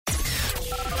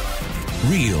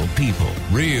Real people,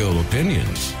 real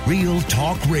opinions, real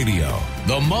talk radio.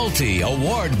 The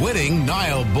multi-award-winning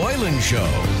Niall Boylan Show.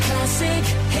 Classic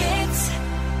hits.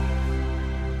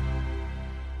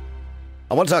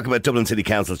 I want to talk about Dublin City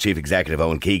Council Chief Executive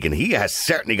Owen Keegan. He has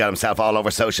certainly got himself all over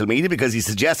social media because he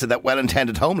suggested that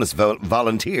well-intended homeless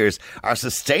volunteers are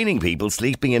sustaining people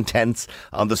sleeping in tents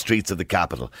on the streets of the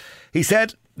capital. He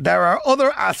said there are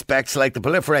other aspects like the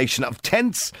proliferation of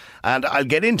tents, and I'll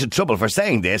get into trouble for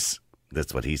saying this.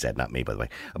 That's what he said, not me, by the way.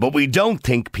 But we don't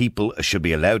think people should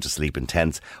be allowed to sleep in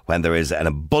tents when there is an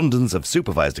abundance of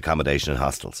supervised accommodation in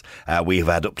hostels. We've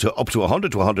had up to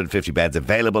 100 to 150 beds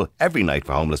available every night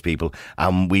for homeless people,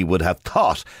 and we would have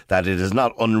thought that it is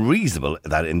not unreasonable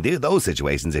that in those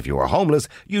situations, if you were homeless,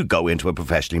 you'd go into a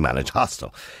professionally managed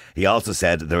hostel. He also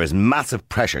said there is massive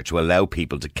pressure to allow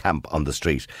people to camp on the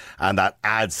street, and that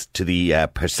adds to the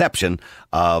perception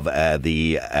of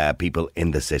the people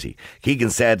in the city. Keegan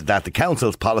said that the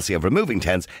council's policy of removing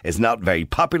tents is not very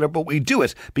popular, but we do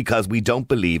it because we don't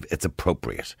believe it's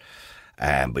appropriate.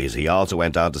 Because he also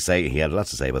went on to say, he had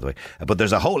lots to say by the way, but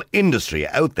there's a whole industry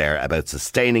out there about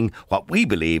sustaining what we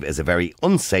believe is a very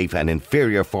unsafe and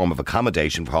inferior form of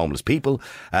accommodation for homeless people.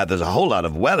 There's a whole lot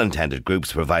of well-intended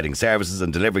groups providing services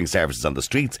and delivering services on the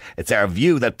streets. It's our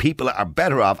view that people are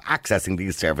better off accessing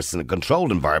these services in a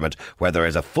controlled environment where there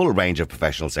is a full range of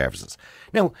professional services.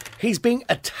 Now, he's being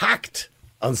attacked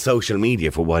on social media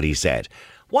for what he said.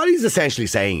 What he's essentially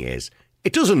saying is,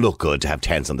 it doesn't look good to have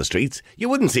tents on the streets. You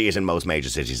wouldn't see it in most major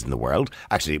cities in the world.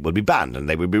 Actually, it would be banned and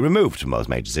they would be removed from most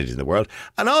major cities in the world.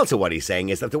 And also what he's saying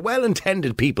is that the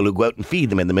well-intended people who go out and feed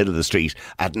them in the middle of the street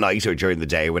at night or during the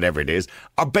day, or whatever it is,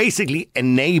 are basically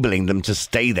enabling them to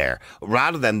stay there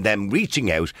rather than them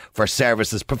reaching out for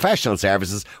services, professional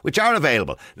services, which are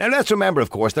available. Now, let's remember,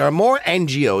 of course, there are more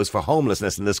NGOs for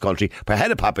homelessness in this country per head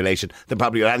of population than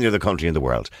probably any other country in the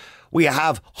world. We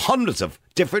have hundreds of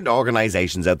different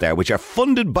organisations out there which are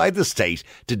funded by the state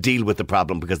to deal with the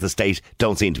problem because the state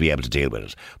don't seem to be able to deal with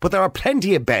it. But there are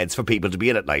plenty of beds for people to be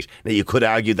in at night. Now, you could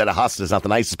argue that a hostel is not the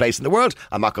nicest place in the world.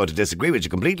 I'm not going to disagree with you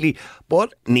completely,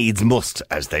 but needs must,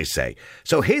 as they say.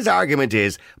 So his argument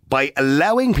is, by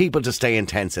allowing people to stay in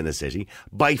tents in the city,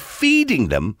 by feeding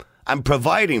them and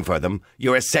providing for them,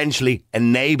 you're essentially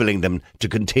enabling them to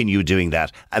continue doing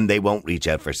that, and they won't reach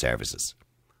out for services.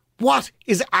 What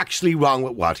is actually wrong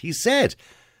with what he said?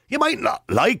 You might not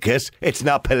like it, it's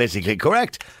not politically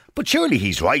correct, but surely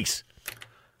he's right.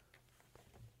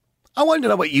 I want to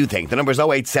know what you think. The number is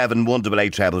 087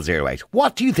 188 0008.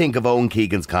 What do you think of Owen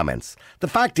Keegan's comments? The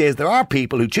fact is, there are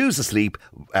people who choose to sleep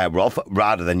rough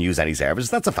rather than use any service.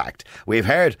 That's a fact. We've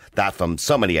heard that from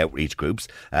so many outreach groups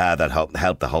that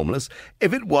help the homeless.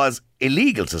 If it was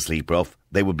illegal to sleep rough,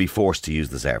 they would be forced to use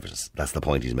the services. That's the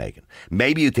point he's making.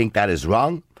 Maybe you think that is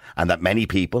wrong, and that many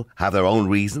people have their own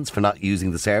reasons for not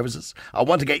using the services. I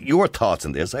want to get your thoughts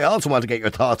on this. I also want to get your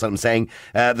thoughts on him saying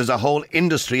there's a whole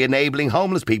industry enabling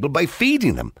homeless people by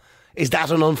feeding them. Is that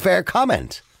an unfair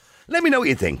comment? Let me know what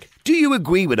you think. Do you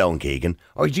agree with Owen Keegan,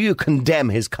 or do you condemn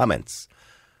his comments?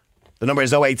 The number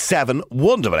is 087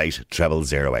 188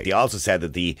 0008. He also said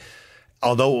that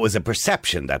although it was a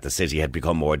perception that the city had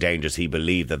become more dangerous, he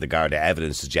believed that the Garda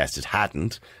evidence suggested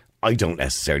hadn't. I don't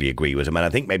necessarily agree with him, and I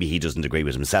think maybe he doesn't agree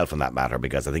with himself on that matter,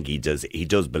 because I think he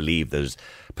does believe there's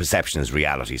perception is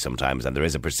reality sometimes, and there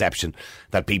is a perception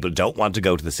that people don't want to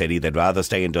go to the city. They'd rather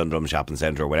stay in Dundrum Shopping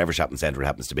Centre or whatever shopping centre it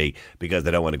happens to be, because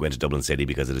they don't want to go into Dublin City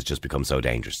because it has just become so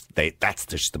dangerous. That's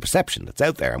just the perception that's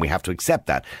out there, and we have to accept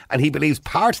that. And he believes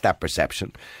part of that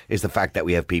perception is the fact that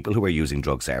we have people who are using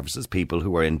drug services, people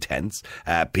who are in tents,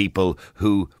 people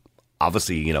who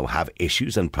obviously, have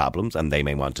issues and problems, and they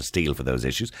may want to steal for those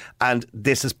issues. And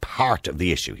this is part of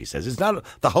the issue, he says. It's not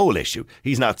the whole issue.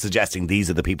 He's not suggesting these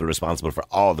are the people responsible for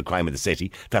all the crime in the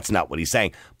city. That's not what he's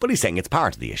saying. But he's saying it's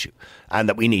part of the issue and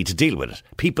that we need to deal with it.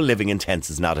 People living in tents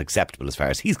is not acceptable as far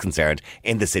as he's concerned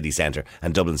in the city centre,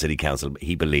 and Dublin City Council,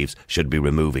 he believes, should be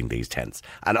removing these tents.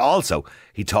 And also,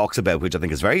 he talks about, which I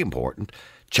think is very important,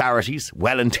 charities,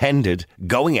 well-intended,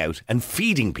 going out and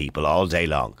feeding people all day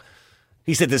long.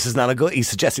 He said he's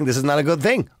suggesting this is not a good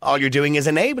thing. All you're doing is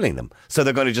enabling them. So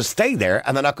they're going to just stay there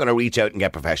and they're not going to reach out and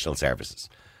get professional services.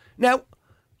 Now,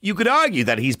 you could argue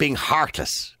that he's being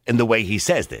heartless in the way he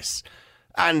says this.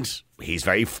 And he's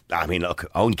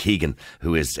look, Owen Keegan,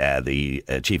 who is the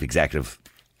chief executive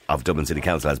of Dublin City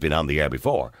Council, has been on the air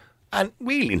before. And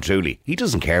really and truly, he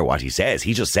doesn't care what he says.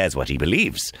 He just says what he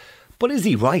believes. But is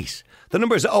he right? The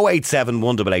number is 087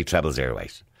 188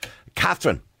 0008.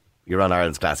 Catherine, you're on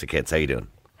Ireland's Classic Hits. How you doing?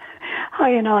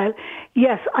 Hi, Niall.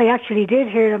 Yes, I actually did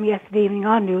hear him yesterday evening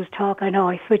on News Talk. I know,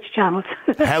 I switched channels.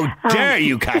 How dare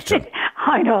you, Catherine?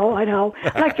 I know.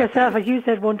 Like yourself, as you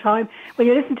said one time, when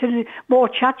you listen to more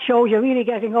chat shows, you're really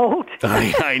getting old.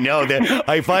 I know that.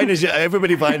 I find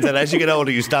everybody finds that as you get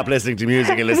older, you stop listening to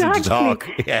music and listen to talk.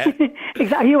 Yeah,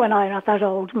 exactly. You and I are not that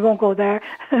old. We won't go there.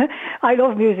 I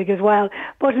love music as well,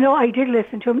 but no, I did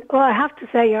listen to him. Well, I have to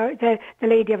say, the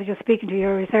lady I was just speaking to,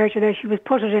 your researcher there, she was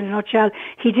put it in a nutshell.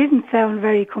 He didn't sound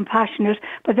very compassionate,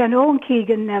 but then Owen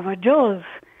Keegan never does.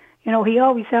 You know, he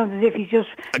always sounds as if he's just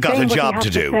got a job to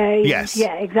do. Yes.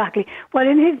 Yeah, exactly. Well,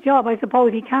 in his job, I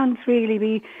suppose he can't really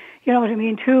be, you know what I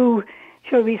mean, too,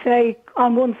 shall we say,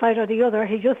 on one side or the other.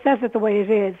 He just says it the way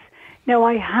it is. Now,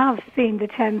 I have seen the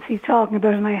tents he's talking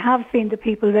about, and I have seen the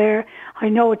people there. I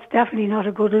know it's definitely not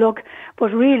a good look,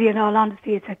 but really, in all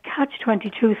honesty, it's a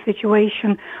catch-22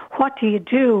 situation. What do you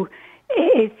do?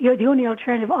 The only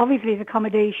alternative, obviously, is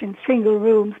accommodation, single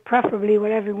rooms, preferably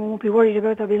where everyone won't be worried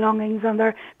about their belongings and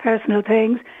their personal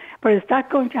things. But is that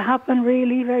going to happen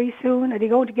really very soon? Are they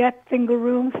going to get single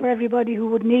rooms for everybody who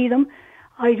would need them?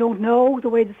 I don't know the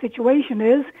way the situation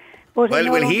is. But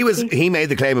well, he made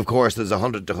the claim, of course, there's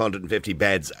 100 to 150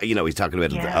 beds. You know, he's talking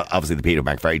about obviously the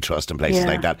Peterbank Ferry Trust and places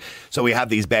like that. So we have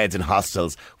these beds in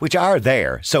hostels, which are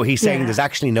there. So he's saying there's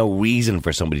actually no reason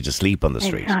for somebody to sleep on the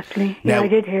street. Exactly. Now, I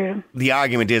did hear him. The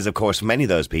argument is, of course, for many of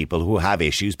those people who have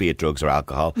issues, be it drugs or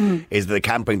alcohol, is that they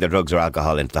can't bring their drugs or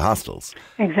alcohol into the hostels.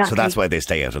 Exactly. So that's why they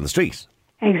stay out on the street.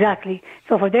 Exactly.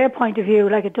 So from their point of view,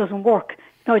 like, it doesn't work.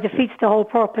 No, it defeats the whole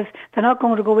purpose. They're not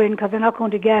going to go in because they're not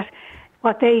going to get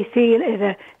what they feel is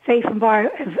a safe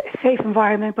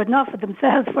environment, but not for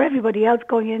themselves, for everybody else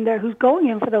going in there who's going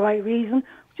in for the right reason,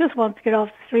 just wants to get off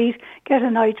the street, get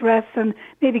a night's rest and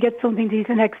maybe get something to eat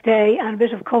the next day and a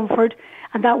bit of comfort,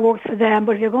 and that works for them.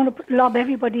 But if you're going to lob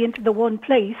everybody into the one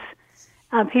place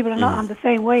and people are not on the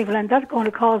same wavelength, that's going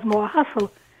to cause more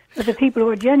hassle. So the people who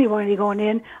are genuinely going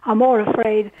in are more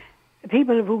afraid. The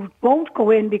people who won't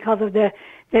go in because of the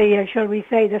shall we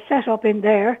say, the setup in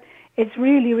there, it's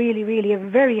really, really, really a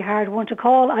very hard one to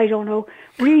call. I don't know.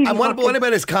 Really. And what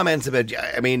about his comments about,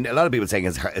 I mean, a lot of people saying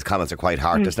his comments are quite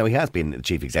heartless. Now, he has been the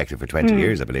chief executive for 20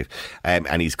 years, I believe.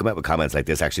 And he's come out with comments like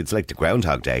this. Actually, it's like the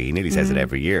Groundhog Day. He nearly says it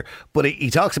every year. But he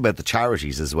talks about the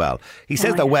charities as well. He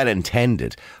says they're well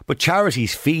intended. But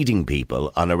charities feeding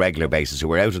people on a regular basis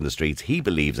who are out on the streets, he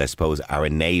believes, I suppose, are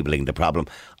enabling the problem.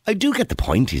 I do get the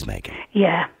point he's making.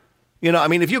 Yeah. You know, I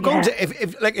mean, if you're going to,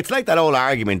 if like, it's like that old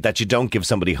argument that you don't give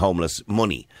somebody homeless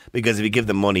money, because if you give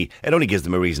them money, it only gives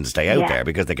them a reason to stay out there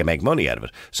because they can make money out of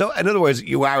it. So, in other words,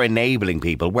 you are enabling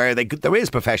people where there is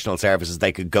professional services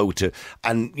they could go to,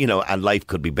 and you know, and life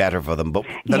could be better for them. But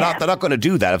they're not going to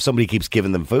do that if somebody keeps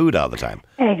giving them food all the time.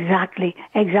 Exactly.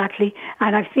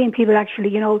 And I've seen people actually,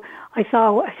 you know, I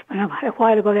saw a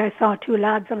while ago there, I saw two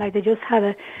lads, and like they just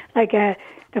had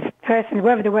the person,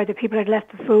 whoever they were, the people had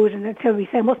left the food, and until we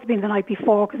say it must have been the night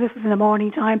before, because this was in the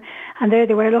morning time, and there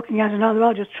they were looking at it, and they're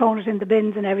all just throwing it in the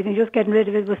bins and everything, just getting rid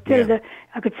of it. But still,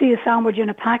 I could see a sandwich in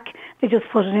a pack. They just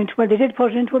put it into, they did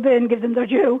put it into a bin, give them their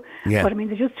due, but I mean,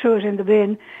 they just threw it in the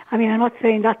bin. I mean, I'm not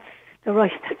saying that's the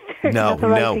right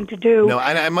thing to do. No,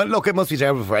 and look, it must be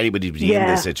terrible for anybody to be in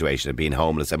this situation of being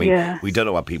homeless. I mean, we don't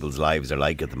know what people's lives are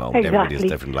like at the moment. Exactly. Everybody has a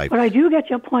different life. But I do get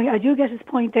your point. I do get his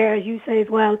point there, as you say as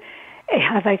well.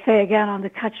 As I say again on the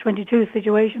catch-22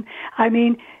 situation, I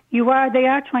mean, they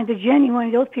are trying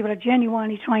to those people are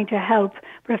genuinely trying to help.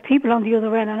 But if people on the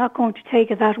other end are not going to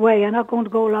take it that way, are not going to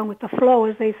go along with the flow,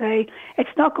 as they say,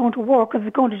 it's not going to work, because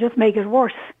it's going to just make it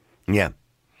worse. Yeah.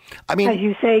 I mean, as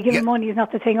you say, giving money is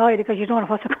not the thing either, because you don't know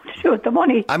what they're going to do with the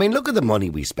money. I mean, look at the money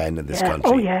we spend in this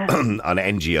country on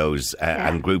NGOs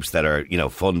and groups that are, you know,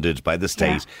 funded by the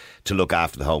state to look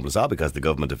after the homeless, all because the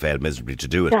government have failed miserably to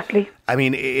do it. Exactly. I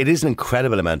mean, it is an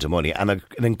incredible amount of money, and an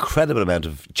incredible amount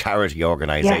of charity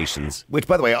organisations, which,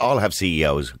 by the way, all have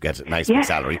CEOs who get a nice big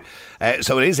salary.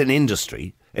 So it is an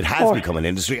industry. It has become an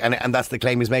industry, and that's the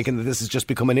claim he's making, that this has just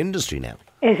become an industry now.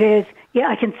 It is. Yeah,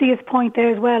 I can see his point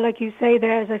there as well. Like you say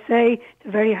there, as I say, it's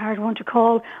a very hard one to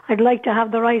call. I'd like to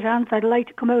have the right answer. I'd like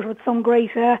to come out with some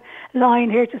great line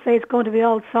here to say it's going to be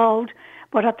all solved.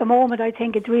 But at the moment, I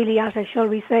think it's really at shall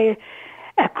we say,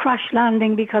 a crash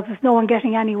landing, because there's no one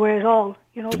getting anywhere at all.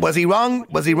 You know. Was he wrong?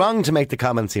 Was he wrong to make the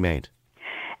comments he made?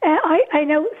 I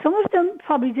know some of them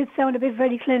probably did sound a bit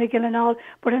very clinical and all,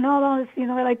 but in all honesty, you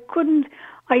know,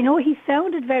 I know he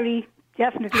sounded very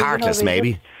definitely heartless,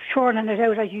 maybe churning it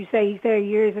out, as you say. He's there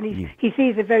years, and he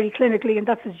sees it very clinically, and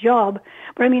that's his job.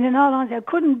 But I mean, in all honesty,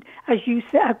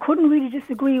 I couldn't really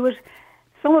disagree with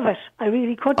some of it. I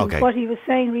really couldn't. Okay. What he was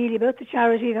saying really about the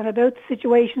charities and about the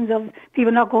situations of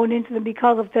people not going into them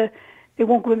because of they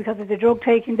won't go in because of the drug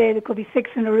taking day. There could be 6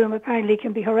 in a room. Apparently, it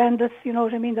can be horrendous. You know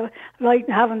what I mean? The light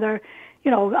and having their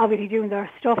obviously doing their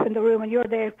stuff in the room, and you're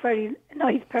there, very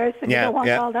nice person. You don't want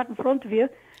all that in front of you.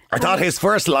 I thought his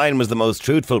first line was the most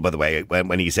truthful, by the way,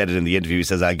 when he said it in the interview. He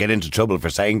says, "I'll get into trouble for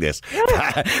saying this."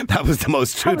 Yeah. That was the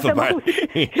most truthful part.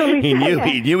 He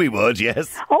knew he would,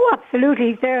 yes. Oh,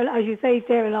 absolutely. He's there, as you say, he's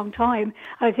there a long time.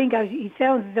 I think he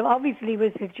sounds as if, obviously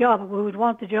with his job, who would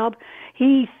want the job,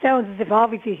 he sounds as if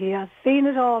obviously he has seen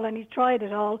it all and he's tried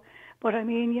it all. But I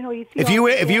mean, you see... If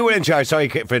you were in charge, sorry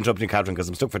for interrupting, Catherine, because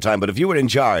I'm stuck for time, but if you were in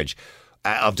charge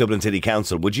of Dublin City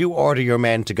Council, would you order your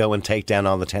men to go and take down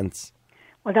all the tents?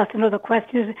 Well, that's another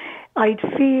question. I'd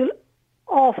feel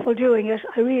awful doing it.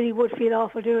 I really would feel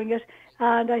awful doing it.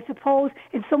 And I suppose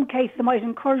in some cases I might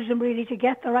encourage them really to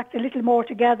get their act a little more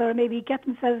together and maybe get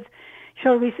themselves,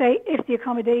 shall we say, if the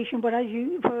accommodation, but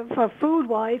for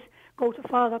food-wise, go to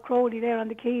Father Crowley there on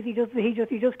the quays. He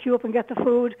just queue up and get the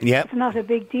food. Yep. It's not a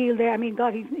big deal there. I mean,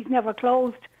 God, he's never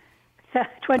closed.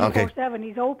 24/7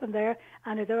 he's open there,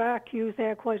 and there are queues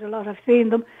there quite a lot. I've seen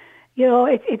them.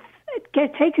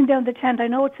 Taking down the tent, I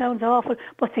know it sounds awful,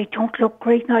 but they don't look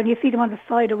great now. You see them on the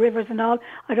side of rivers and all.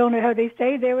 I don't know how they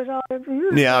stay there at all.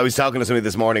 Yeah, I was talking to somebody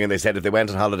this morning and they said if they went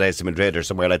on holidays to Madrid or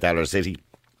somewhere like that, or a city,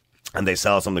 and they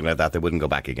saw something like that, they wouldn't go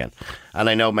back again. And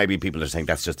I know maybe people are saying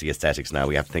that's just the aesthetics now.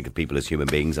 We have to think of people as human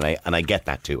beings, and I get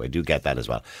that too. I do get that as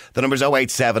well. The number's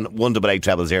 087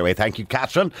 188 0008. Thank you,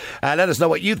 Catherine. Let us know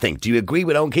what you think. Do you agree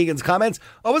with Owen Keegan's comments,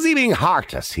 or was he being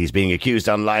heartless? He's being accused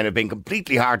online of being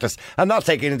completely heartless and not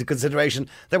taking into consideration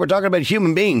that we're talking about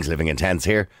human beings living in tents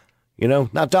here.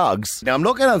 Not dogs. Now, I'm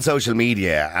looking on social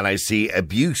media and I see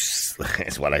abuse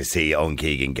is what I see Owen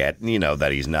Keegan getting.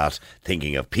 That he's not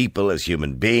thinking of people as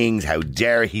human beings. How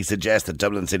dare he suggest that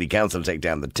Dublin City Council take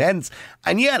down the tents?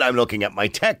 And yet I'm looking at my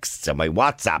texts and my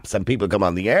WhatsApps and people come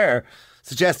on the air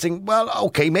suggesting, well,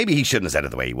 okay, maybe he shouldn't have said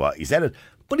it the way he said it,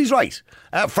 but he's right.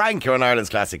 Frank, you're on Ireland's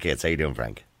Classic Hits. How you doing,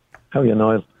 Frank? How are you,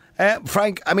 Niall?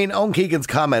 Frank, I mean, Owen Keegan's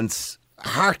comments,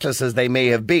 heartless as they may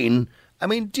have been, I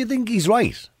mean, do you think he's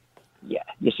right? Yeah,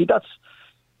 you see,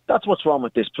 that's what's wrong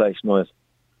with this place, Niall.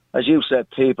 As you said,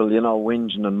 people,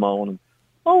 whinging and moaning.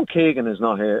 Owen Keegan is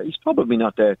not here. He's probably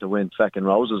not there to win feckin'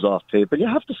 roses off people. You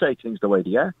have to say things the way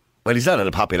they are. Well, he's not in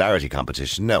a popularity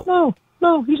competition, no.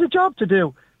 No, he's a job to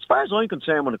do. As far as I'm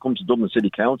concerned, when it comes to Dublin City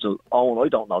Council, Owen, I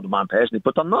don't know the man personally,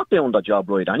 but they're not doing their job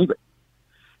right anyway.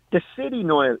 The city,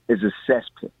 Niall, is a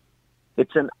cesspit.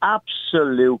 It's an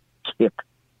absolute kip.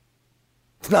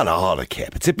 It's not all a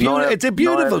kip. It's a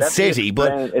beautiful city,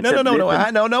 but no.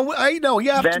 I know. You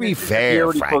have to be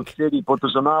fair, Frank. It's a beautiful city, but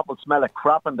there's an awful smell of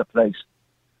crap in the place.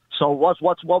 So what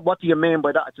do you mean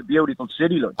by that? It's a beautiful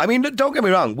city, look. I mean, don't get me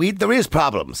wrong. There is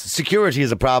problems. Security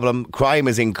is a problem. Crime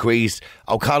has increased.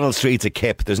 O'Connell Street's a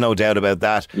kip. There's no doubt about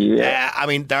that. Yeah. I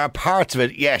mean, there are parts of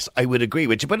it. Yes, I would agree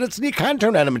with you, but you can't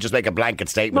turn around and just make a blanket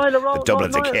statement that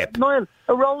Dublin's a kip. Niall,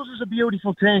 a rose is a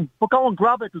beautiful thing, but go and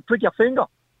grab it and prick your finger.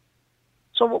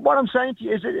 So what I'm saying to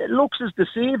you is it looks as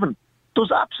deceiving.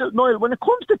 Niall, when it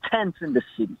comes to tents in the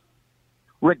city,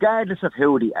 regardless of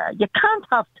who they are, you can't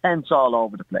have tents all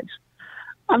over the place.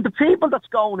 And the people that's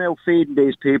going out feeding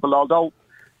these people, although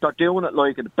they're doing it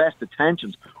like in the best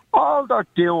intentions, all they're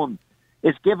doing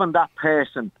is giving that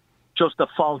person just a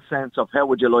false sense of, how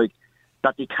would you like,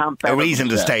 that they can't better a reason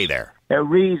themselves. To stay there. A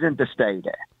reason to stay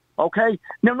there. Okay?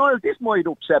 Now, Niall, this might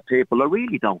upset people. I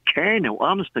really don't care now.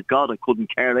 Honest to God, I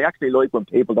couldn't care. I actually like when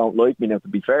people don't like me now, to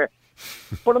be fair.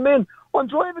 But I mean, I'm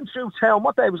driving through town.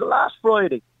 What day was it? Last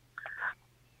Friday.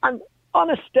 And on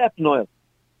a step, Niall,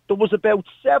 there was about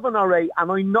 7 or 8,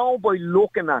 and I know by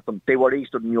looking at them, they were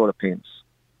Eastern Europeans.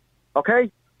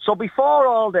 Okay? So before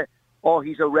all the,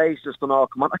 he's a racist and all,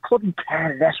 come on, I couldn't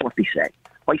care less what they say.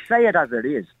 I say it as it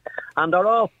is. And they're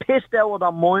all pissed out of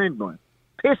their mind, Niall.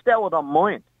 Pissed out of their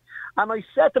mind. And I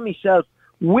said to myself,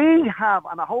 we have,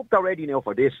 and I hope they're ready now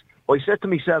for this, I said to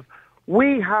myself,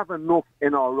 we have enough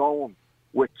in our own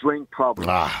with drink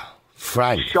problems.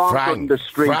 Frank.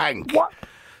 What?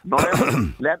 No,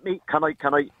 let me. Can I?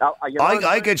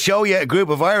 I could show you a group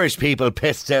of Irish people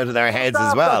pissed out of their heads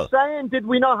as well. Saying, did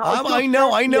we not? I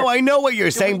know what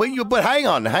you're saying, but hang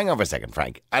on for a second,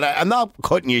 Frank. And I'm not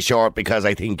cutting you short because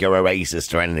I think you're a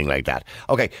racist or anything like that.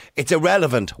 Okay, it's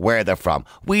irrelevant where they're from.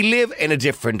 We live in a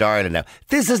different Ireland now.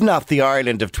 This is not the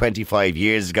Ireland of 25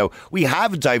 years ago. We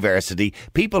have diversity.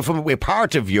 We're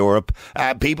part of Europe.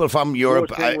 People from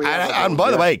Europe. And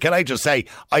by the way, can I just say,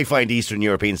 I find Eastern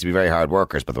Europeans to be very hard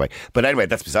workers. By the way, but anyway,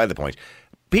 that's beside the point.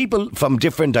 People from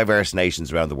different diverse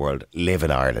nations around the world live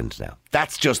in Ireland now.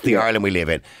 That's just the Ireland we live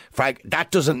in. Frank,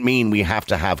 that doesn't mean we have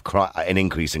to have an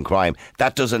increase in crime.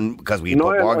 That doesn't, because we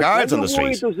put more guards on the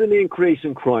street. Why does an increase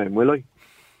in crime, will I?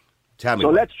 Tell me So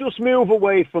why. let's just move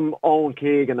away from Owen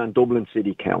Keegan and Dublin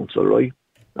City Council, right?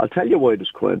 I'll tell you why there's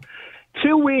crime.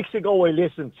 2 weeks ago, I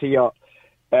listened to your,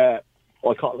 I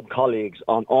call them colleagues,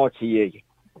 on RTE,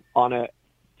 on a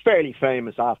fairly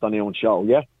famous afternoon show,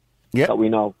 yeah? Yeah. That we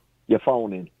know, you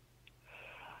phone in.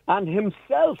 And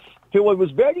himself, who I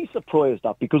was very surprised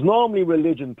at, because normally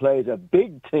religion plays a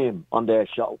big theme on their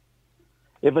show.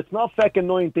 If it's not fucking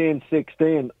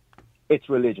 1916, it's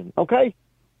religion, okay?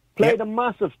 Played a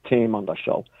massive theme on the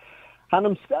show. And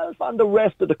himself and the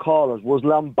rest of the callers was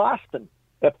lambasting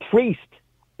a priest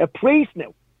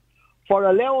now, for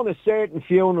allowing a certain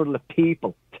funeral of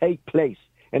people take place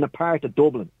in a part of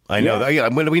Dublin. I know. Yeah.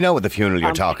 Well, we know what the funeral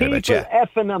you're talking about, yeah.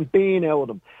 Effing and being out of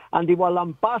them. And they were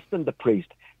lambasting the priest.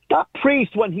 That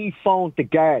priest, when he phoned the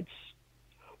guards,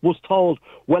 was told,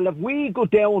 well, if we go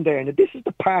down there, and this is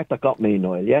the part that got me,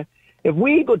 Niall, yeah? If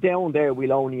we go down there,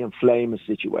 we'll only inflame a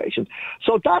situation.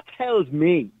 So that tells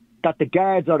me that the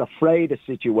guards are afraid of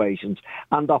situations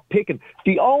and they're picking.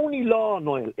 The only law,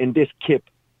 Niall, in this KIP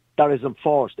that is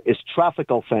enforced is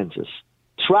traffic offences.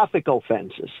 Traffic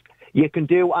offences. You can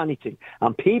do anything.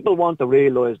 And people want to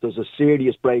realise there's a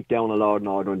serious breakdown of law and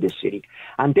order in this city.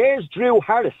 And there's Drew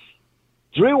Harris,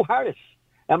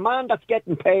 a man that's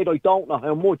getting paid I don't know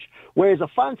how much, wears a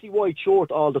fancy white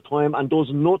shirt all the time and does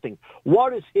nothing.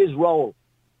 What is his role?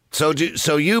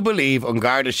 So you believe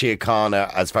Garda Síochána,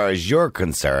 as far as you're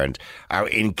concerned, are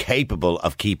incapable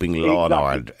of keeping law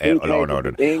and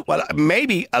order? Well,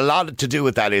 maybe a lot to do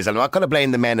with that is, I'm not going to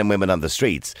blame the men and women on the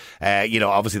streets.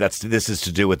 Obviously this is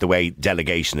to do with the way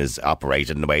delegation is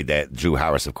operated and the way that Drew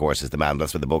Harris, of course, is the man.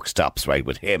 That's where the book stops, right,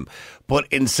 with him. But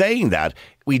in saying that,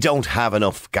 we don't have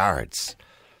enough guards.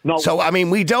 No. So, I mean,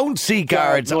 we don't see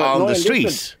guards on the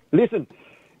streets. Listen,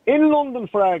 in London,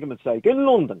 for argument's sake, in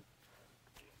London,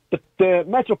 the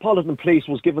Metropolitan Police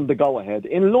was given the go-ahead.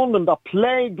 In London, they're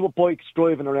plagued with bikes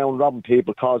driving around, robbing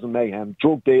people, causing mayhem,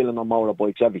 drug dealing on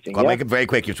motorbikes, everything. Go on, make it very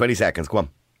quick. You have 20 seconds. Go on.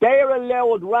 They're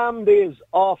allowed ramdays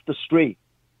off the street.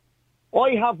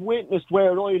 I have witnessed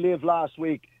where I live last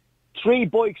week, 3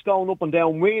 bikes going up and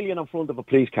down, wheeling in front of a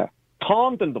police car,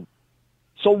 taunting them.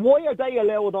 So why are they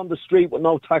allowed on the street with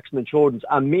no tax and insurance,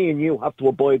 and me and you have to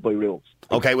abide by rules?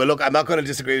 OK, well, look, I'm not going to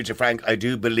disagree with you, Frank. I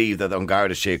do believe that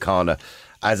Garda Síochána,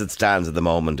 as it stands at the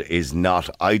moment, is not,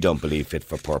 I don't believe, fit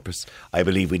for purpose. I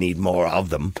believe we need more of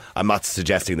them. I'm not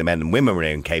suggesting the men and women are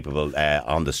incapable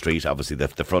on the street, obviously the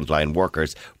frontline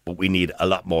workers, but we need a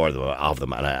lot more of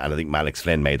them. And I think Malik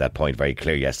Flynn made that point very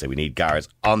clear yesterday. We need guards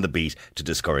on the beat to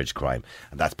discourage crime.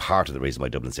 And that's part of the reason why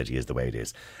Dublin City is the way it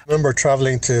is. I remember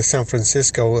travelling to San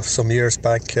Francisco some years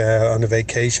back on a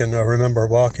vacation. I remember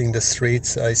walking the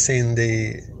streets. I seen the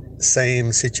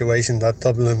same situation that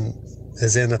Dublin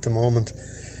is in at the moment.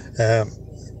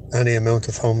 Any amount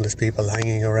of homeless people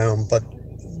hanging around, but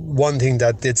one thing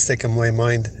that did stick in my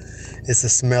mind is the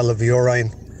smell of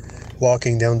urine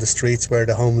walking down the streets where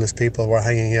the homeless people were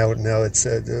hanging out. Now it's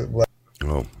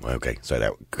Oh, OK. So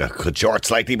that got cut short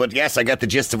slightly, but yes, I get the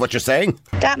gist of what you're saying.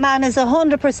 That man is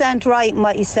 100% right in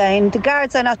what he's saying. The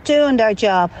guards are not doing their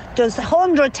job. There's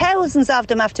thousands of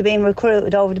them after being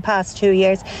recruited over the past 2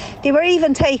 years. They were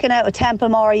even taken out of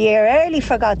Templemore a year early,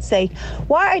 for God's sake.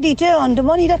 What are they doing? The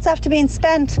money that's after being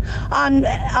spent on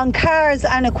cars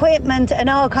and equipment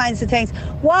and all kinds of things.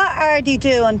 What are they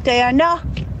doing? They are not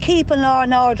keeping law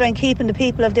and order and keeping the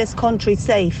people of this country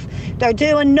safe. They're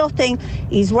doing nothing.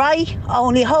 He's right,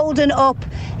 only holding up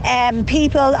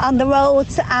people on the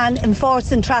roads and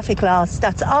enforcing traffic laws.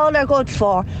 That's all they're good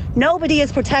for. Nobody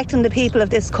is protecting the people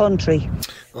of this country.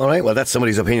 All right, well, that's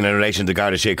somebody's opinion in relation to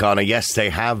Garda Síochána. Yes, they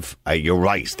have, you're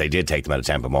right, they did take them out of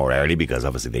Templemore early because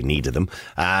obviously they needed them,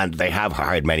 and they have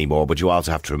hired many more, but you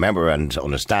also have to remember and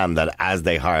understand that as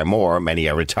they hire more, many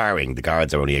are retiring. The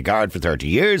guards are only a guard for 30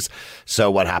 years,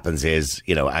 so what happens is,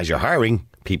 as you're hiring,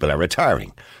 people are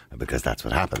retiring. Because that's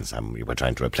what happens, and we were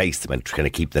trying to replace them and trying to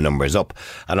keep the numbers up.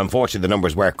 And unfortunately, the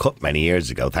numbers were cut many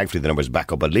years ago. Thankfully, the numbers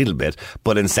back up a little bit.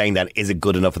 But in saying that, is it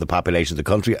good enough for the population of the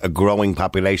country? A growing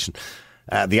population?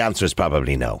 The answer is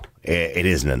probably no. It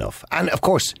isn't enough. And of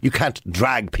course, you can't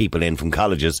drag people in from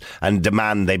colleges and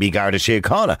demand they be Garda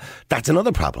Síochána. That's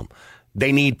another problem.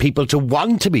 They need people to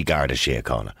want to be Garda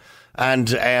Síochána.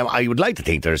 And I would like to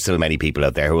think there are still many people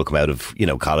out there who will come out of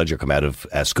college or come out of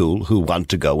school who want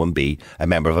to go and be a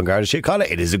member of Garda Síochána.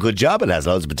 It is a good job. It has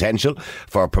loads of potential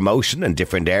for promotion in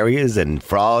different areas and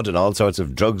fraud and all sorts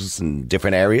of drugs in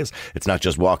different areas. It's not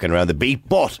just walking around the beat.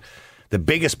 But the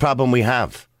biggest problem we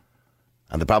have,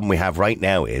 and the problem we have right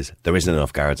now, is there isn't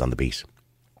enough guards on the beat.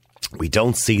 We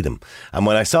don't see them. And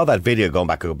when I saw that video going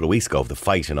back a couple of weeks ago of the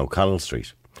fight in O'Connell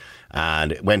Street,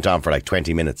 And it went on for like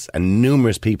 20 minutes, and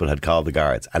numerous people had called the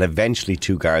guards, and eventually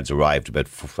 2 guards arrived about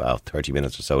 30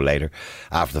 minutes or so later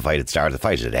after the fight had started. The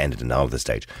fight had ended and all of this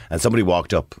stage, and somebody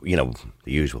walked up, you know,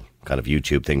 the usual kind of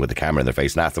YouTube thing with the camera in their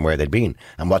face, and asked them where they'd been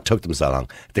and what took them so long.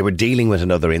 They were dealing with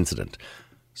another incident.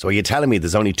 So are you telling me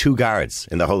there's only 2 guards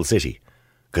in the whole city?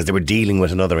 Because they were dealing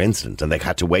with another incident and they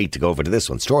had to wait to go over to this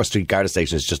one. Store Street Garda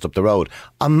Station is just up the road.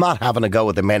 I'm not having a go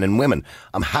at the men and women.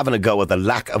 I'm having a go at the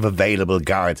lack of available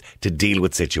guards to deal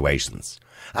with situations.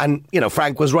 And, you know,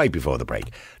 Frank was right before the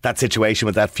break. That situation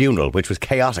with that funeral, which was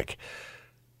chaotic.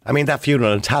 I mean, that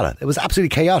funeral in Tala, it was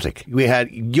absolutely chaotic. We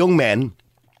had young men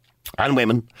and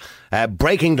women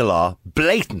breaking the law,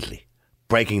 blatantly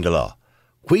breaking the law,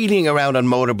 wheeling around on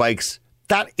motorbikes.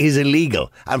 That is illegal.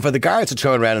 And for the guards to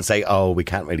turn around and say, oh, we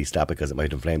can't really stop it because it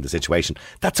might inflame the situation,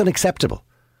 that's unacceptable.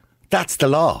 That's the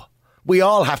law. We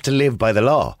all have to live by the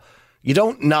law. You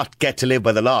don't not get to live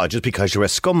by the law just because you're a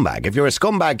scumbag. If you're a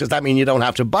scumbag, does that mean you don't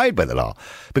have to abide by the law?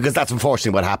 Because that's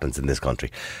unfortunately what happens in this country.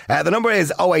 The number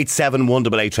is 087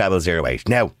 188 0008.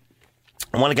 Now,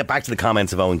 I want to get back to the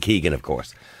comments of Owen Keegan, of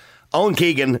course. Owen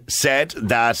Keegan said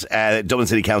that Dublin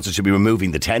City Council should be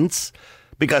removing the tents.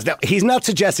 Because now, he's not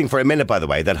suggesting for a minute, by the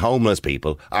way, that homeless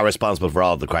people are responsible for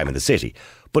all the crime in the city.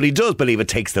 But he does believe it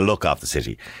takes the look off the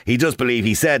city. He does believe,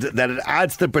 he said, that it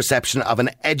adds the perception of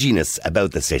an edginess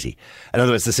about the city. In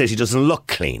other words, the city doesn't look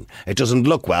clean. It doesn't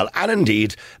look well. And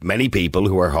indeed, many people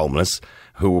who are homeless,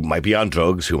 who might be on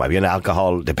drugs, who might be an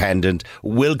alcohol dependent,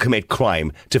 will commit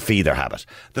crime to feed their habit.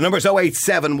 The number is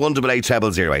 087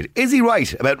 188 0008. Is he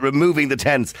right about removing the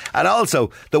tents and also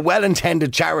the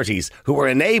well-intended charities who are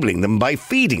enabling them by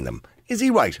feeding them? Is he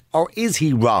right or is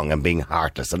he wrong and being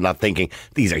heartless and not thinking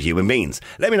these are human beings?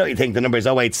 Let me know what you think. The number is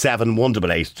 087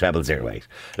 188 0008.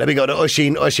 Let me go to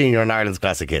Oisín. Oisín, you're in Ireland's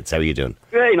Classic Hits. How are you doing?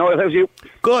 Hey, Noel, how's you?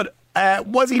 Good.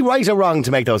 Was he right or wrong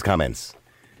to make those comments?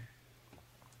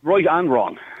 Right and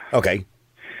wrong. Okay.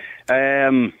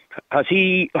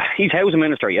 He's housing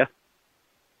minister, yeah?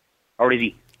 Or is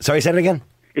he? Sorry, say it again?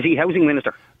 Is he housing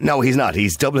minister? No, he's not.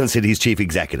 He's Dublin City's chief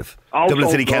executive. Dublin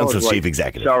City Council's chief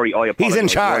executive. Sorry, I apologise. He's in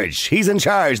charge. Right. He's in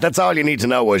charge. That's all you need to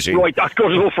know, Oisín. Right, that's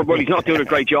good enough for, but he's not doing a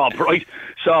great job, right?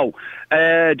 So,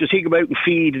 does he go out and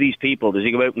feed these people? Does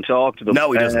he go out and talk to them?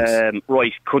 No, he doesn't.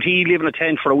 Right. Could he live in a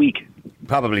tent for a week?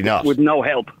 Probably not. With no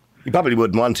help? He probably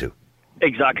wouldn't want to.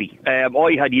 Exactly.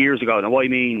 I had years ago, now I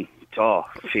mean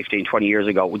 15, 20 years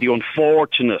ago, with the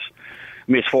unfortunate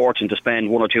misfortune to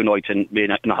spend 1 or 2 nights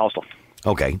in a hostel.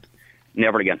 Okay.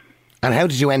 Never again. And how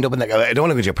did you end up in that? I don't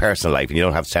want to go into your personal life, and you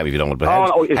don't have to tell me if you don't want. But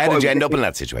how did you end up in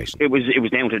that situation? It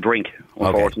was down to drink,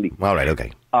 unfortunately. Okay. All right,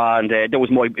 okay. And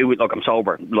look, I'm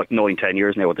sober, like 9-10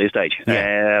 years now at this stage.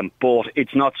 Yeah. But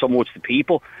it's not so much the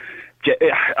people.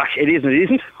 It is and it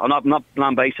isn't. I'm not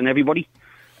land-based on everybody.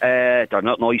 They're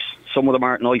not nice. Some of them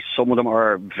aren't nice. Some of them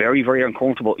are very, very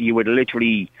uncomfortable. You would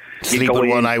literally sleep with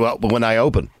one eye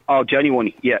open. Oh,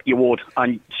 genuinely, yeah, you would.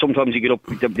 And sometimes you get up,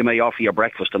 they may offer you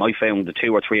breakfast, and I found the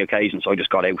 2 or 3 occasions I just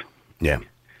got out. Yeah.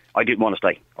 I didn't want to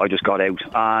stay. I just got out.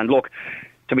 And look,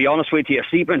 to be honest with you,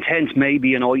 sleeping in tents may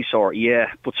be an eyesore,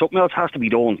 yeah, but something else has to be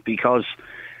done because,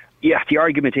 yeah, the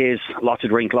argument is lots of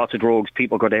drink, lots of drugs,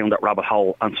 people go down that rabbit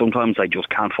hole, and sometimes they just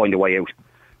can't find a way out.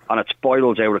 And it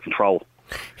spirals out of control.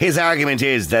 His argument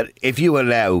is that if you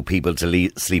allow people to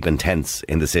sleep in tents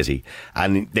in the city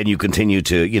and then you continue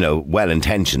to,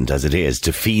 well-intentioned as it is,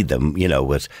 to feed them,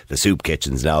 with the soup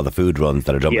kitchens and all the food runs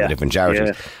that are done by the different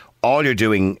charities, all you're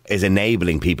doing is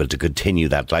enabling people to continue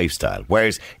that lifestyle.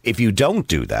 Whereas if you don't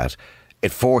do that,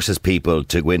 it forces people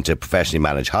to go into professionally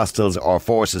managed hostels or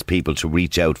forces people to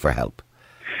reach out for help.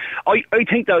 I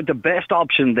think that the best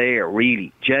option there,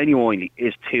 really, genuinely,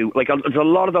 is to, there's a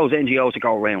lot of those NGOs that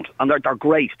go around, and they're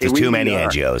great. There's really too many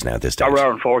NGOs now at this stage. There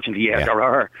are, unfortunately, there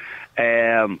are.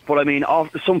 But I mean,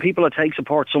 some people will take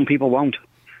support, some people won't.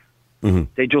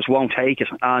 Mm-hmm. They just won't take it,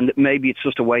 and maybe it's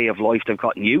just a way of life they've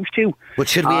gotten used to. But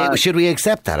should we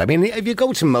accept that? I mean, if you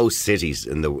go to most cities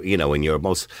in the, in your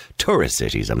most tourist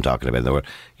cities, I'm talking about in the world,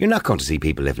 you're not going to see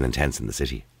people living in tents in the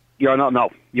city. You're not, no.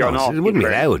 You're not. It wouldn't be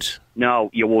allowed. No,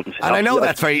 you wouldn't. And I know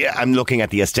that's I'm looking at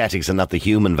the aesthetics and not the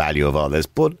human value of all this,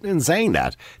 but in saying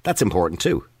that, that's important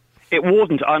too. It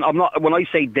wouldn't, and I'm not. When I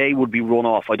say they would be run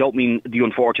off, I don't mean the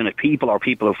unfortunate people or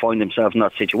people who find themselves in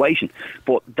that situation,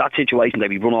 but that situation, they'd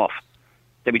be run off.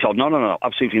 They'd be told, no,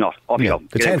 absolutely not. Off you go.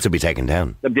 The tents would be taken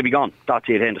down. They'd be gone. That's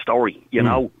it, end of story,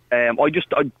 know.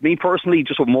 Me personally,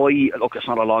 just with look, it's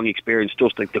not a long experience,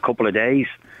 just the couple of days.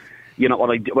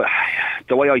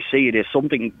 The way I see it is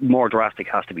something more drastic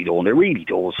has to be done. It really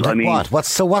does. Like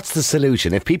what's the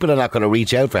solution? If people are not going to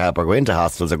reach out for help or go into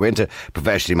hostels or go into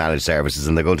professionally managed services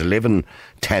and they're going to live in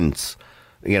tents,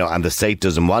 and the state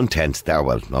doesn't want tents there.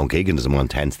 Well, Owen Keegan doesn't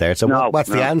want tents there. So what's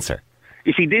the answer?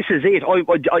 You see, this is it. I'm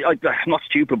not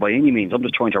stupid by any means. I'm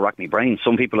just trying to rack my brain.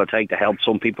 Some people will take the help.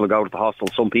 Some people will go to the hostel.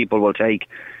 Some people will take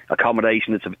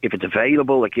accommodation. If it's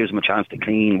available, it gives them a chance to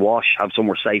clean, wash, have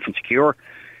somewhere safe and secure,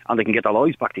 and they can get their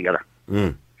lives back together.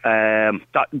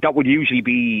 That would usually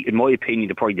be, in my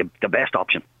opinion, probably the best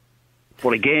option.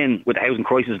 But again, with the housing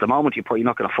crisis at the moment, you're probably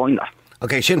not going to find that.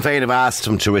 Okay, Sinn Féin have asked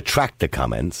him to retract the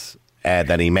comments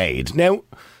that he made. Now,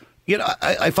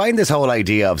 I find this whole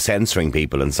idea of censoring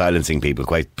people and silencing people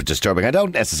quite disturbing. I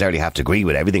don't necessarily have to agree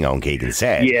with everything Owen Keegan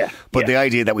said. But the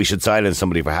idea that we should silence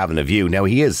somebody for having a view. Now,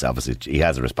 he has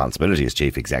a responsibility as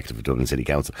Chief Executive of Dublin City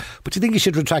Council. But do you think he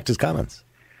should retract his comments?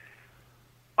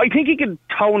 I think he can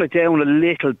tone it down a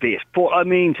little bit. But, I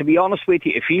mean, to be honest with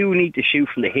you, if you need to shoot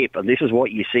from the hip, and this is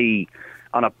what you see,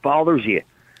 and it bothers you,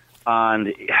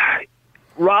 and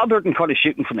rather than kind of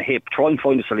shooting from the hip, try and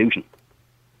find a solution.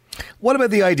 What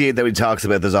about the idea that he talks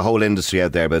about there's a whole industry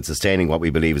out there about sustaining what we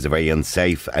believe is a very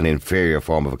unsafe and inferior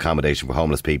form of accommodation for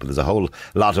homeless people? There's a whole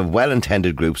lot of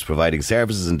well-intended groups providing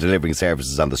services and delivering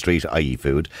services on the street, i.e.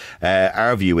 food.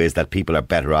 Our view is that people are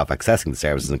better off accessing the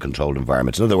services in a controlled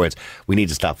environment. In other words, we need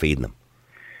to stop feeding them.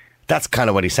 That's kind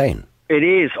of what he's saying. It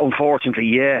is, unfortunately,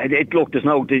 yeah. Look, there's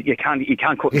no, you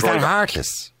can't cut. Is that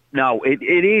heartless? No, it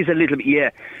is a little bit, yeah.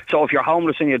 So if you're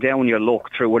homeless and you're down your luck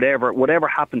through whatever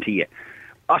happened to you,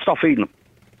 I'll stop feeding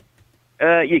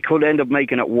them. You could end up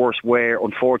making it worse where,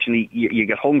 unfortunately, you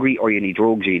get hungry or you need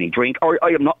drugs or you need drink. Or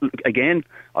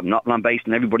I'm not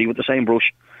lambasting everybody with the same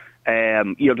brush.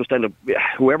 You'll just end up,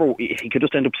 he could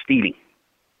just end up stealing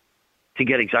to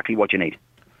get exactly what you need.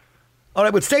 All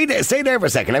right, but stay there for a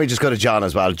second. Let me just go to John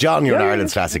as well. John, you're in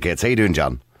Ireland's Classic Hits. How you doing,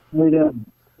 John? How you doing?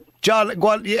 John,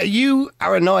 well, you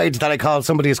are annoyed that I called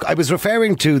somebody... I was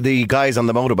referring to the guys on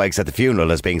the motorbikes at the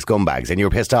funeral as being scumbags, and you were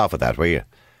pissed off with that, were you?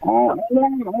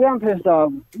 I am pissed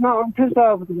off. No, I'm pissed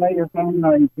off with the way you're saying,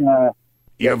 like...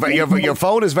 Your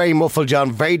phone is very muffled,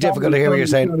 John. Very difficult to hear what you're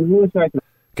saying.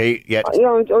 Okay, yeah. I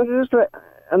was just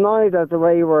annoyed at the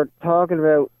way you were talking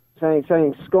about saying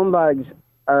scumbags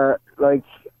are, like...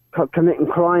 committing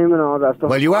crime and all that stuff.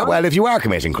 Well, you are. Well, if you are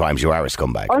committing crimes, you are a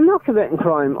scumbag. I'm not committing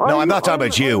crime. No, I'm not talking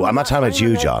about you. I'm not talking about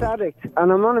you, John. Addict,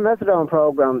 and I'm on a methadone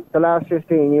program the last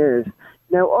 15 years.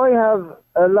 Now, I have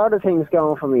a lot of things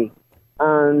going for me,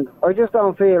 and I just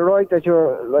don't feel right that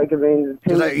you're like. I mean,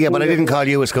 but I didn't call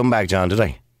you a scumbag, John, did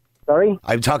I? Sorry?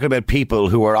 I'm talking about people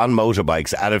who are on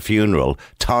motorbikes at a funeral,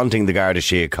 taunting the Garda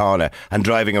Síochána and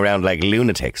driving around like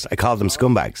lunatics. I call them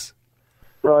scumbags.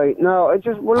 Right, no, it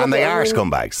just... Well, and they are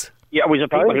scumbags. Yeah, it was the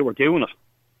people who were doing it.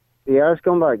 They are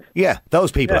scumbags? Yeah,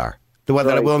 those people are. The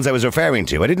ones I was referring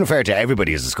to. I didn't refer to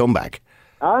everybody as a scumbag.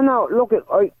 No, look,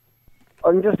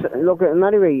 I'm just... Look,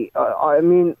 anyway, I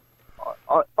mean,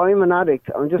 I'm an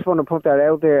addict. I just want to put that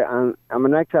out there, and I'm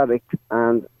an ex-addict,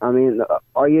 and, I mean,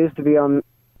 I used to be on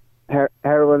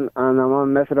heroin, and I'm on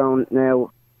methadone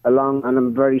now, and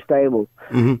I'm very stable.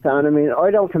 Mm-hmm. And, I mean, I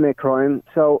don't commit crime,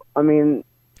 so, I mean...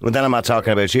 Well, then I'm not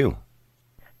talking about you.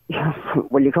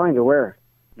 Well, you kind of were.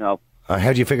 No.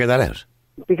 How do you figure that out?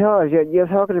 Because you're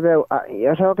talking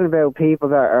about people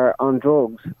that are on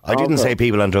drugs. I didn't say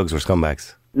people on drugs were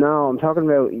scumbags. No, I'm talking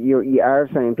about you are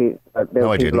saying people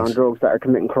on drugs that are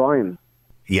committing crime.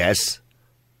 Yes.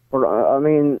 But I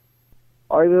mean,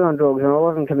 I was on drugs and I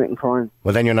wasn't committing crime.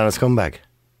 Well, then you're not a scumbag.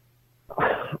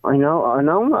 I know, I'm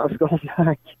not a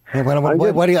scumbag. Yeah,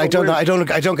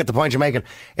 I don't get the point you're making.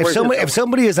 If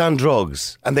somebody is on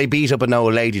drugs and they beat up an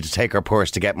old lady to take her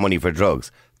purse to get money for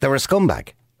drugs, they're a scumbag.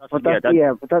 That's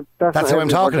what I'm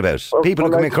talking about. People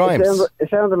who commit crimes. It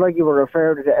sounded like you were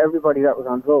referring to everybody that was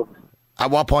on drugs. At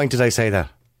what point did I say that?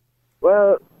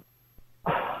 Well,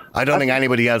 I don't think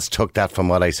anybody else took that from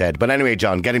what I said. But anyway,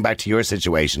 John, getting back to your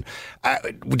situation,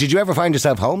 did you ever find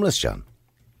yourself homeless, John?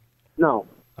 No.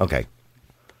 Okay.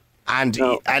 And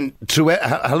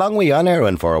how long were you on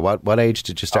heroin for? What age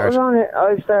did you start?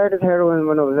 I started heroin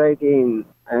when I was 18.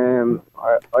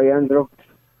 I ended up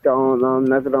going on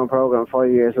methadone program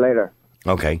 5 years later.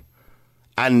 Okay.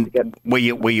 And were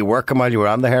you working while you were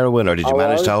on the heroin, or did you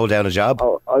manage to hold down a job? I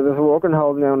was working,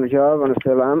 holding down a job, and I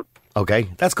still am. Okay,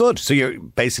 that's good. So you're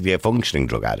basically a functioning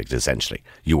drug addict, essentially.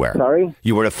 You were. Sorry?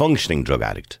 You were a functioning drug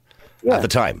addict at the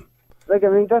time. Like, I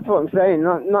mean, that's what I'm saying.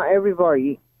 Not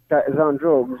everybody that is on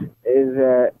drugs is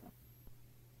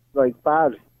like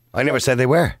bad. I never said they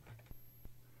were.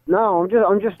 No,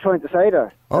 I'm just trying to say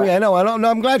that. Oh yeah, no,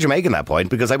 I'm glad you're making that point,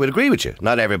 because I would agree with you.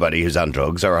 Not everybody who's on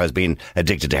drugs or has been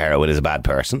addicted to heroin is a bad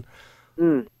person.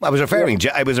 I was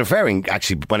referring,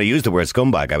 actually, when I used the word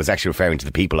scumbag, I was actually referring to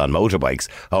the people on motorbikes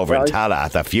over in Tala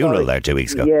at that funeral there 2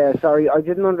 weeks ago. Yeah, sorry, I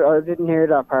didn't hear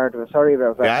that part of it. Sorry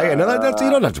about that. Yeah, no,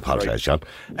 you don't have to apologise, John.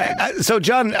 So,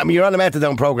 John, I mean, you're on a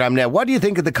methadone programme now. What do you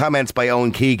think of the comments by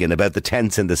Owen Keegan about the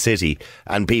tents in the city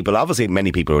and people? Obviously,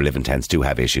 many people who live in tents do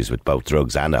have issues with both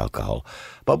drugs and alcohol.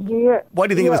 But what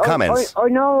do you think of his comments? I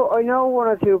know one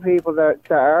or two people that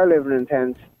are living in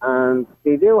tents and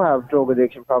they do have drug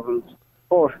addiction problems.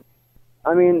 But,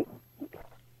 I mean,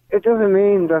 it doesn't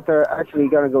mean that they're actually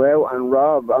going to go out and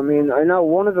rob. I mean, I know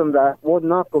one of them that would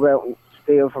not go out and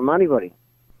steal from anybody.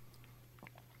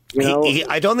 You know?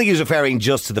 I don't think he's referring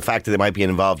just to the fact that they might be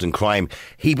involved in crime.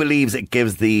 He believes it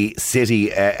gives the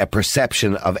city a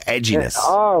perception of edginess.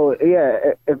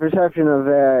 A perception of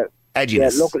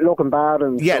edginess. Yeah, looking bad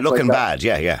and yeah, looking like bad.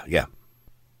 Yeah.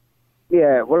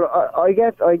 Yeah, well, I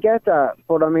get that,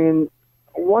 but I mean,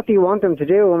 what do you want them to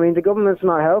do? I mean, the government's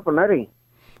not helping, are they?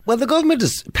 Well, the government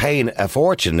is paying a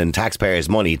fortune in taxpayers'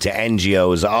 money to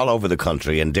NGOs all over the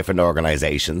country and different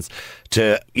organisations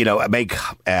to, make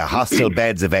hostel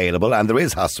beds available, and there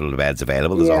is hostel beds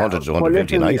available. There's 100 to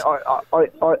 150 nights.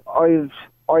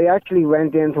 I actually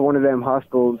went into one of them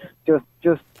hostels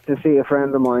just to see a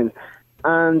friend of mine,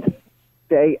 and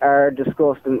they are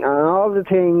disgusting. And all the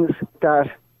things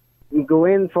that you go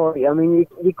in for, I mean,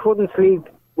 you couldn't sleep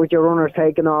with your runners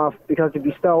taken off because they'd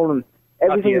be stolen.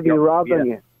 Everything would be robbed on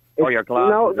you. Your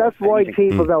glass. That's why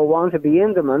people don't want to be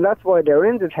in them, and that's why they're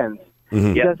in the tents.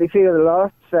 Mm-hmm. Because they feel a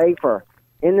lot safer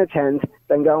in the tent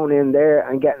than going in there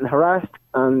and getting harassed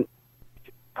and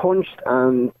punched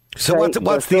and... So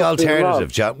what's the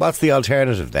alternative, John? What's the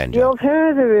alternative then, John? The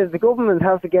alternative is the government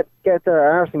has to get their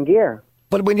arse in gear.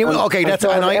 But when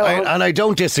I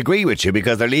don't disagree with you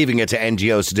because they're leaving it to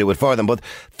NGOs to do it for them. But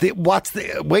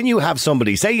when you have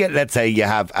somebody, let's say you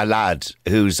have a lad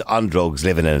who's on drugs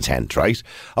living in a tent, right?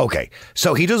 Okay,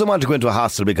 so he doesn't want to go into a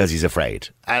hostel because he's afraid,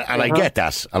 and I get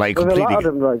that, and I completely. There's a lot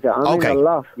of them like that. Okay, a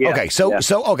lot. Yeah.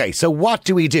 Okay, so what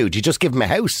do we do? Do you just give him a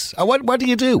house? Or what do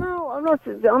you do? No, I'm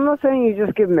not saying you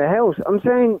just give him a house. I'm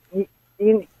saying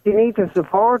you need to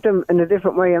support them in a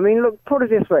different way. I mean, look, put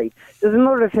it this way. There's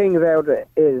another thing about it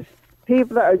is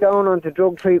people that are going on to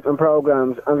drug treatment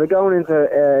programs and they're going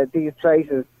into these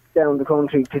places down the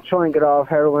country to try and get off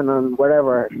heroin and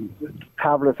whatever,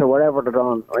 tablets or whatever they're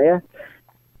on, yeah?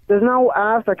 There's no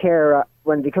aftercare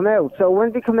when they come out. So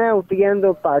when they come out, they end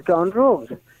up back on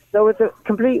drugs. So it's a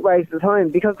complete waste of time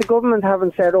because the government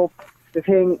haven't set up the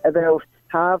thing about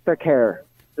aftercare.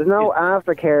 There's no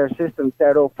aftercare system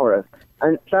set up for it.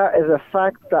 And that is a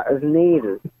fact that is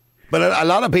needed. But a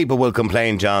lot of people will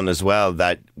complain, John, as well,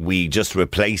 that we just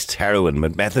replaced heroin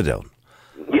with methadone.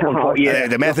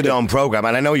 The methadone programme,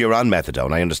 and I know you're on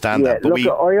methadone, I understand that. But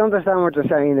I understand what you're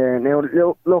saying there.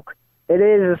 Now, look, it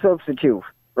is a substitute,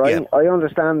 right? Yeah. I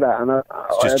understand that, and I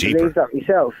believe that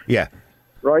myself. Yeah.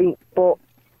 Right? But,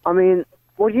 I mean,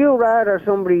 would you rather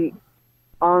somebody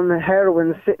on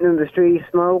heroin sitting in the street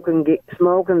smoking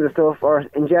the stuff or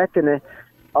injecting it,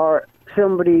 or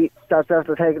somebody that's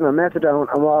after taking a methadone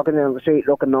and walking down the street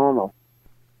looking normal?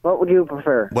 What would you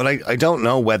prefer? Well, I don't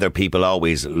know whether people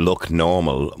always look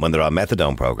normal when they're on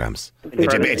methadone programs.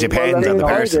 It depends on the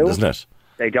person, doesn't it?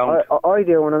 They don't. I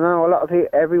do, and I know a lot of people,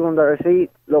 everyone that I see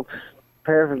looks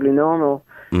perfectly normal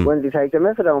when they take the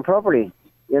methadone properly,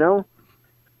 you know?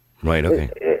 Right, okay.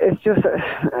 It's just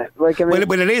like, I mean...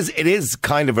 Well, it is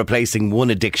kind of replacing one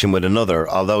addiction with another,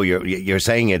 although you're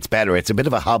saying it's better. It's a bit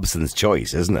of a Hobson's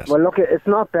choice, isn't it? Well, look, it's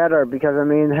not better because, I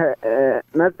mean,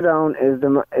 methadone is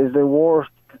the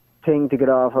worst thing to get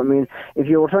off. I mean, if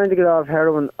you were trying to get off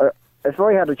heroin, if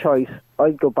I had a choice,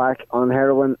 I'd go back on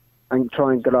heroin and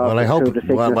try and get off. Well, I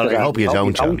hope you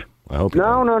don't, John. I hope you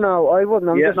don't. No, I wouldn't.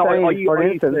 I'm just saying, for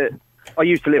instance... I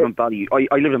used to live in Bally. I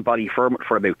lived in Ballyfermot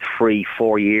for about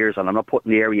 3-4 years, and I'm not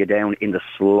putting the area down in the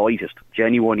slightest.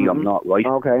 Genuinely, I'm not, right?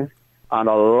 Okay. And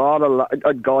a lot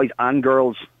of guys and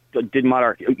girls, it didn't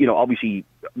matter, obviously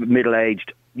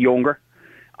middle-aged, younger,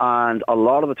 and a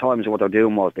lot of the times what they're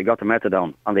doing was they got the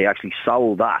methadone and they actually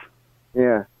sold that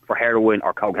for heroin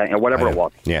or cocaine or whatever it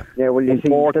was. Yeah. Yeah, well, you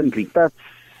see, that's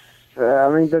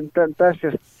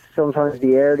just... sometimes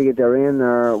the area they're in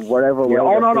or whatever. Yeah,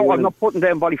 no, I'm not putting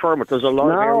down Ballyfermot. There's a lot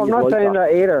of areas. No, I'm not saying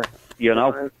that either. You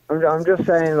know? I'm just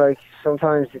saying, like,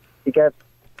 sometimes you get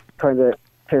kind of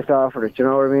pissed off at it, you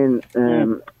know what I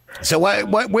mean? So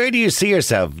where do you see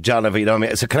yourself, John, if you know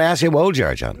me? So can I ask you how old you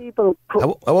are, John? People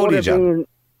how old are you, John?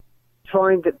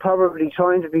 Trying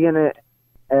to be in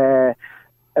a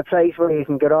place where you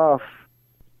can get off,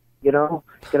 get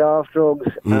off drugs,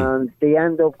 and they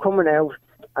end up coming out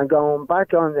and going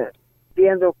back on it. they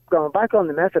end up going back on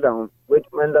the methadone,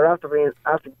 when they're after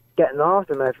getting off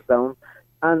the methadone,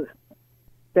 and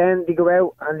then they go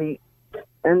out and they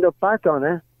end up back on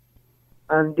it,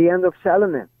 and they end up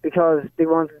selling it because they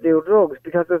want to do drugs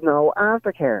because there's no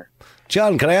aftercare.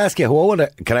 John, can I ask you how old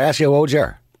you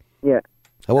are? Yeah.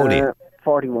 How old are you?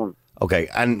 41. Okay,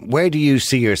 and where do you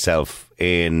see yourself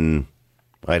in,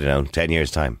 I don't know, 10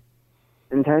 years' time?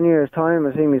 In 10 years' time,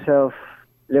 I see myself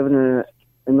living in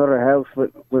another house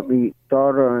with my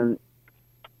daughter and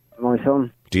my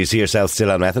son. Do you see yourself still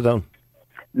on methadone?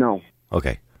 No.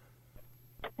 Okay.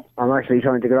 I'm actually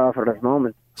trying to get off it at the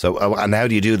moment. So, and how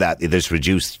do you do that? You just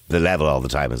reduce the level all the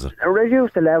time, is it? I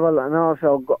reduce the level, and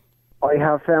also I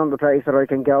have found a place that I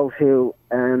can go to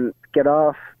and get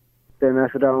off the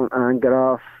methadone and get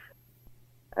off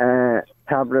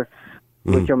tablets,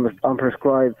 which I'm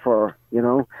prescribed for. You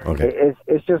know, okay.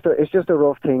 It's just a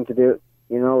rough thing to do.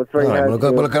 You know, it's very hard.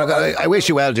 Look, I wish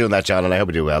you well doing that, John, and I hope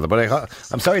you do well. But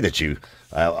I'm sorry that you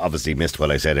obviously missed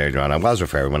what I said earlier on. I was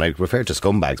when I referred to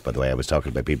scumbags, by the way, I was talking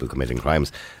about people committing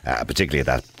crimes, particularly at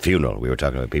that funeral. We were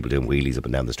talking about people doing wheelies up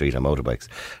and down the street on motorbikes.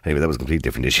 Anyway, that was a completely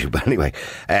different issue. But anyway,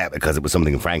 because it was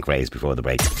something Frank raised before the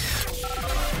break.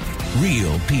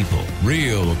 Real people,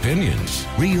 real opinions,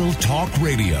 real talk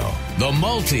radio. The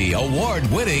multi-award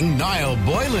winning Niall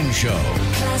Boylan Show.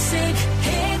 Classic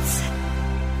hits.